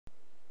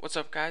What's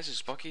up guys,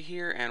 it's Bucky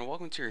here and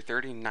welcome to your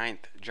 39th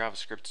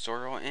JavaScript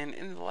tutorial. And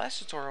in the last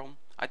tutorial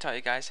I taught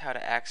you guys how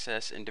to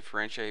access and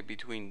differentiate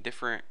between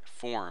different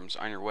forms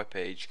on your web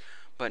page.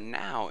 But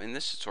now in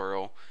this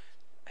tutorial,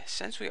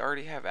 since we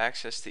already have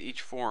access to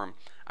each form,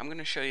 I'm going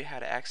to show you how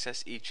to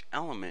access each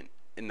element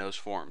in those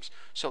forms.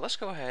 So let's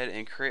go ahead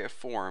and create a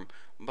form,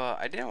 but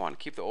I didn't want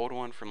to keep the old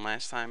one from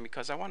last time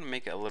because I want to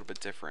make it a little bit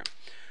different.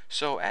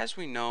 So as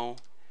we know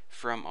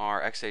from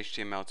our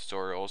XHTML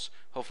tutorials,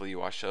 hopefully you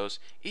watch those,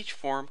 each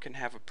form can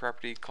have a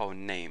property called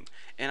name,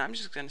 and I'm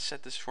just going to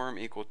set this form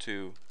equal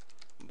to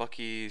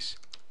Bucky's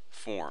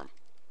form.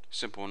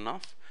 Simple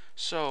enough.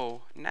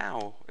 So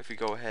now if we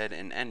go ahead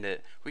and end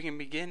it, we can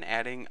begin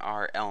adding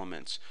our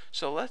elements.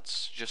 So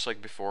let's, just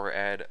like before,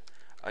 add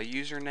a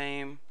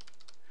username,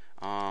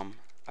 a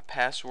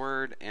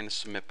password, and a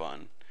submit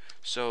button.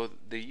 So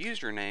the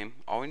username,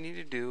 all we need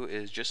to do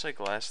is, just like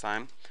last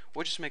time,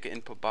 we'll just make an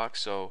input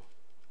box. So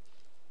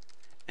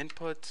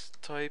input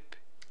type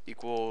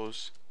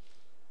equals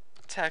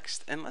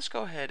text, and let's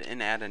go ahead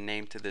and add a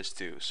name to this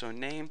too. So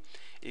name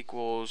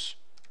equals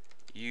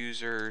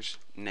user's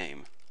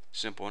name.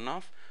 Simple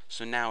enough.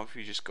 So now if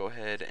you just go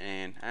ahead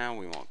and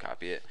we won't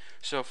copy it.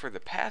 So for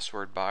the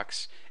password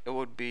box, it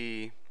would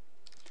be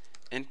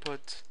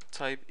input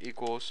type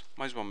equals,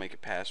 might as well make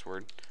it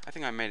password. I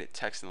think I made it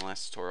text in the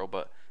last tutorial,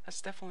 but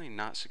that's definitely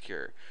not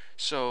secure.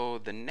 So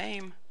the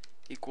name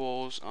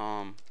equals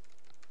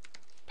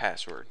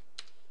password.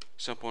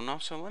 Simple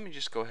enough. So let me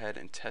just go ahead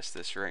and test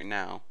this right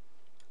now.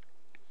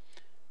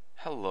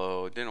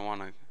 Hello, didn't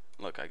want to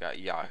look, I got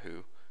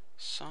Yahoo.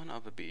 Son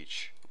of a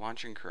beach.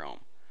 Launching Chrome.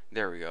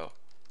 There we go.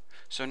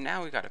 So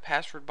now we got a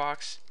password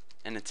box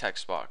and a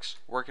text box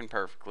working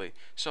perfectly.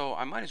 So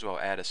I might as well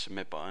add a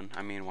submit button.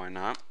 I mean, why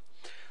not?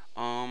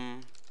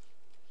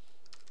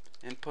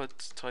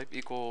 Input type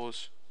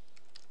equals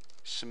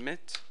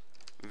submit,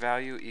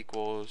 value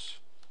equals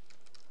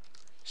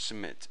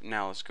submit.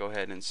 Now let's go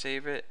ahead and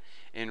save it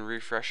and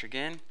refresh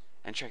again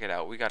and check it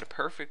out. We got a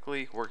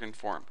perfectly working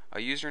form, a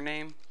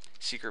username,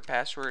 secret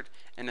password,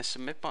 and a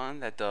submit button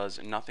that does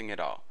nothing at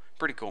all.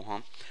 Pretty cool,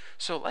 huh?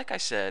 So like I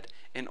said,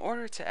 in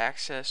order to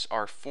access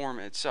our form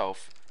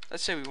itself,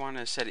 let's say we want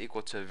to set it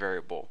equal to a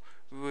variable.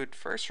 We would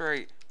first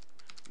write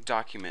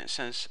document,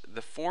 since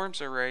the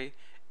forms array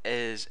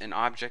is an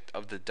object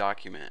of the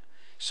document.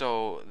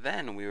 So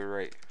then we would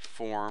write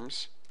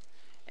forms,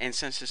 and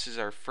since this is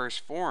our first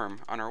form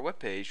on our web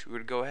page, we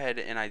would go ahead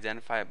and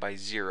identify it by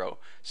 0,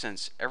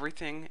 since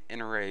everything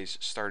in arrays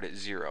start at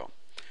 0.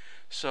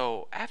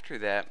 So after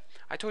that,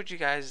 I told you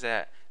guys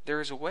that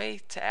there is a way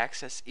to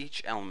access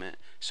each element.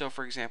 So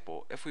for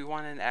example, if we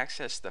wanted to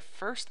access the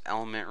first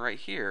element right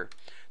here,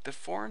 the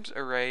forms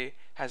array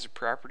has a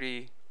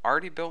property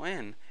already built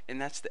in,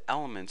 and that's the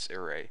elements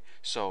array.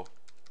 So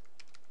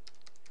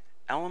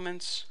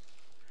elements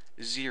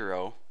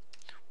 0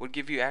 would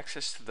give you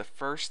access to the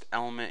first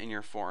element in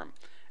your form.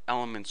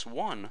 Elements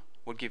 1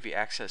 would give you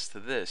access to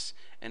this,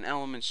 and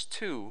elements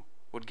 2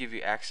 would give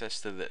you access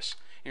to this.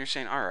 And you're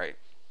saying, alright,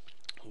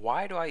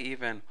 why do I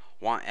even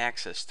want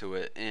access to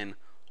it, and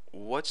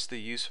what's the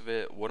use of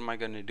it? What am I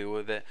going to do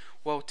with it?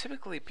 Well,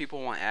 typically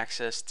people want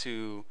access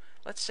to,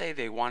 let's say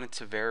they wanted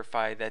to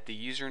verify that the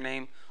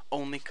username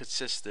only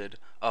consisted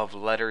of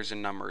letters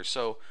and numbers.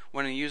 So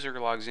when a user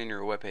logs in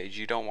your webpage,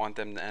 you don't want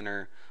them to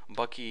enter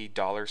Bucky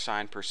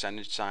 $,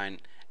 percentage sign,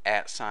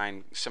 @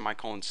 sign,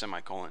 semicolon,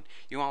 semicolon.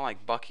 You want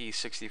like Bucky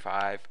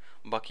 65,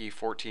 Bucky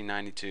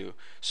 1492.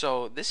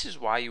 So this is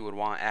why you would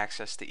want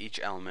access to each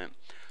element.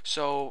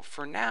 So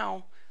for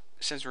now,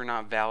 since we're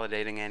not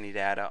validating any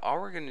data,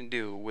 all we're going to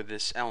do with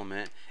this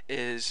element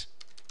is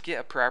get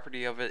a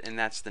property of it, and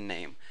that's the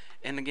name.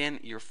 And again,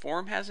 your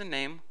form has a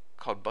name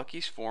called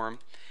Bucky's form,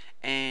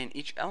 and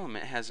each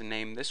element has a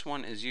name. This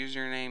one is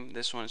username,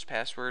 this one is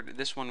password,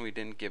 this one we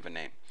didn't give a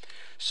name.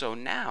 So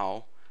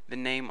now the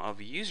name of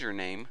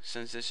username,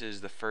 since this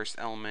is the first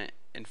element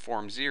in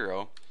form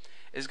 0,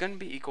 is going to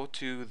be equal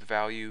to the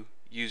value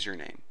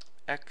username.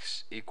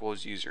 X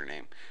equals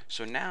username.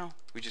 So now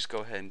we just go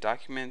ahead and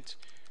document,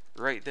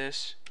 write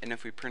this, and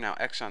if we print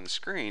out X on the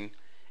screen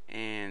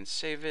and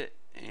save it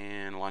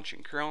and launch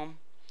in Chrome,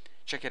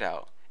 check it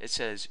out. It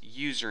says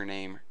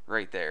username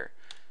right there.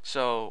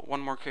 So one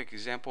more quick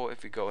example,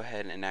 if we go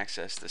ahead and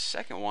access the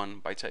second one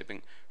by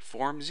typing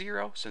form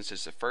 0, since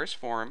it's the first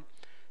form,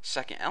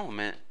 second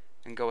element,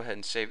 and go ahead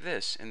and save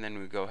this, and then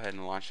we go ahead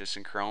and launch this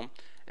in Chrome,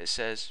 it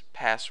says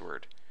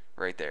password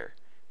right there.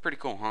 Pretty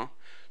cool, huh?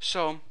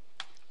 So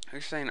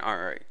you're saying,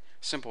 alright,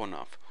 simple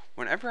enough.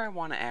 Whenever I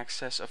want to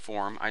access a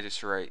form, I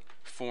just write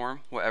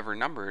form, whatever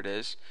number it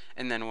is,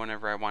 and then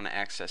whenever I want to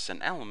access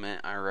an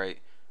element, I write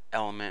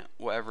element,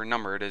 whatever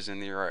number it is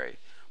in the array.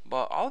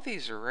 But all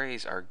these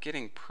arrays are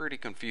getting pretty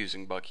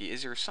confusing, Bucky.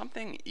 Is there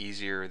something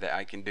easier that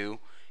I can do?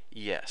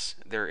 Yes,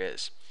 there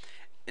is.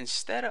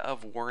 Instead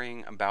of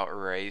worrying about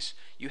arrays,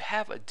 you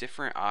have a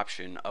different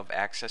option of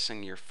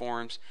accessing your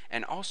forms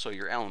and also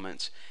your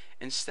elements.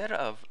 Instead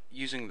of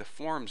using the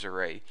forms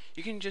array,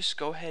 you can just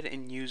go ahead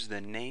and use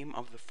the name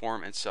of the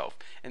form itself.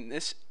 And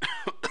this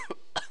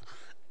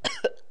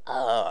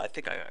I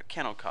think I got a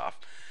kennel cough.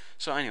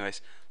 So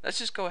anyways, let's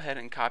just go ahead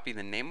and copy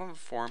the name of a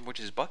form, which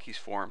is Bucky's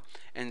form,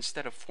 and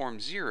instead of form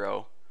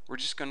 0, we're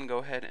just going to go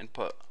ahead and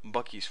put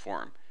Bucky's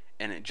form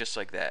in it, just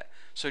like that.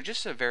 So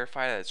just to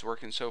verify that it's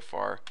working so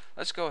far,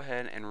 let's go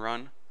ahead and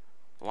run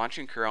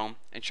launching Chrome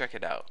and check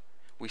it out.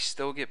 We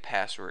still get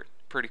password.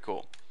 Pretty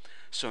cool.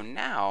 So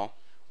now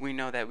we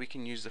know that we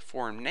can use the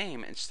form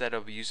name instead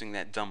of using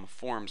that dumb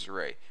forms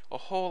array. A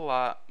whole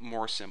lot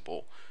more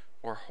simple,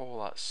 or a whole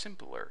lot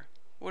simpler.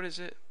 What is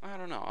it? I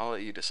don't know. I'll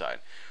let you decide.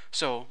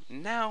 So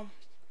now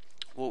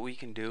what we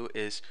can do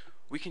is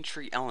we can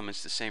treat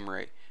elements the same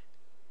array.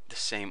 The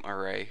same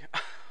array.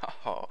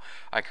 Oh,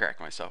 I cracked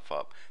myself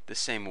up. The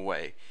same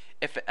way.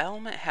 If an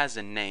element has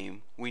a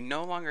name, we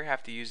no longer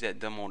have to use that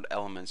dumb old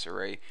elements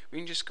array. We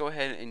can just go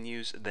ahead and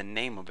use the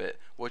name of it,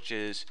 which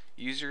is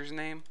user's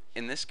name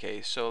in this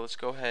case. So let's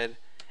go ahead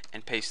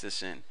and paste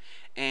this in.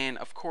 And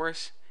of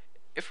course,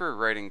 if we're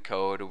writing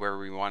code where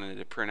we wanted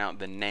to print out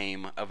the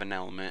name of an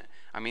element,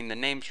 I mean the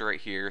name's right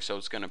here, so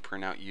it's going to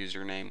print out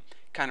username.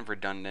 Kind of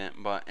redundant,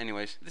 but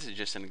anyways, this is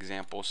just an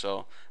example.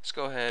 So let's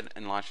go ahead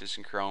and launch this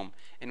in Chrome,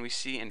 and we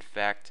see in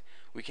fact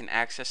we can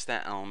access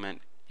that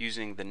element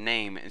using the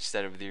name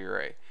instead of the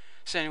array.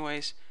 So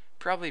anyways,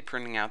 probably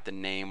printing out the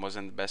name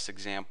wasn't the best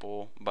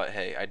example, but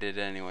hey, I did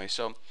it anyway.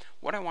 So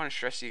what I want to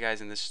stress to you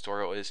guys in this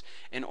tutorial is,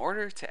 in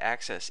order to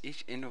access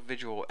each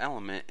individual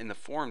element in the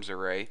forms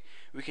array,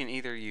 we can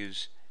either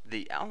use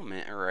the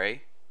element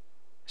array,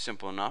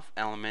 simple enough,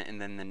 element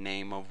and then the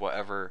name of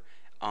whatever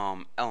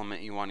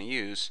element you want to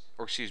use,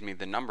 or excuse me,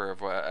 the number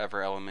of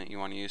whatever element you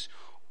want to use,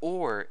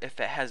 or if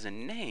it has a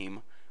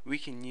name, we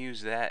can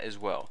use that as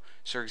well.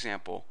 So for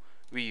example,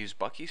 we use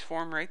Bucky's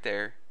form right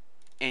there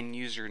and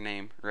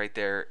username right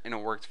there, and it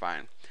worked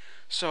fine.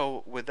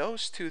 So with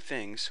those two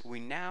things, we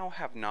now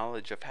have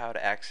knowledge of how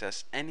to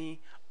access any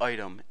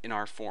item in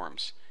our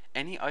forms,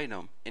 any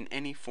item in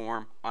any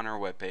form on our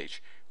web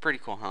page. Pretty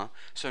cool, huh?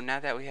 So now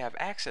that we have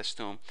access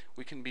to them,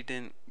 we can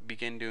begin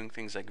doing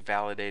things like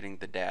validating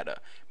the data,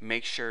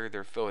 make sure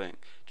they're filled in,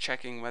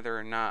 checking whether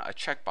or not a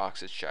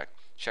checkbox is checked,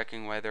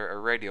 checking whether a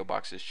radio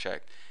box is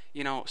checked,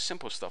 you know,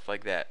 simple stuff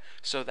like that.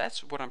 So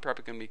that's what I'm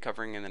probably going to be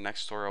covering in the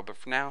next tutorial, but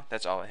for now,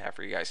 that's all I have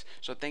for you guys.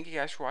 So thank you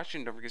guys for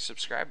watching. Don't forget to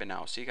subscribe, and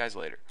I'll see you guys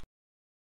later.